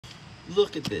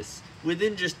Look at this.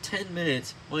 Within just 10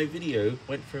 minutes, my video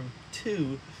went from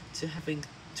 2 to having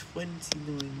 20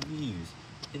 million views.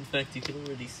 In fact, you can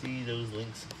already see those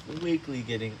links quickly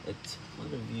getting a ton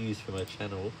of views for my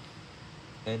channel.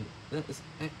 And that is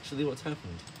actually what's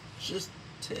happened. Just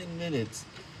 10 minutes.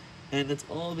 And it's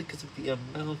all because of the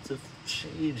amount of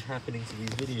change happening to these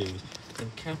videos.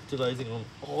 And capitalizing on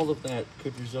all of that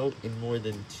could result in more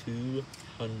than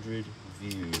 200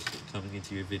 views coming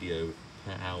into your video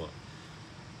per hour.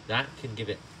 That can give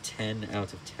it 10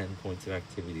 out of 10 points of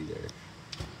activity there.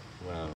 Wow.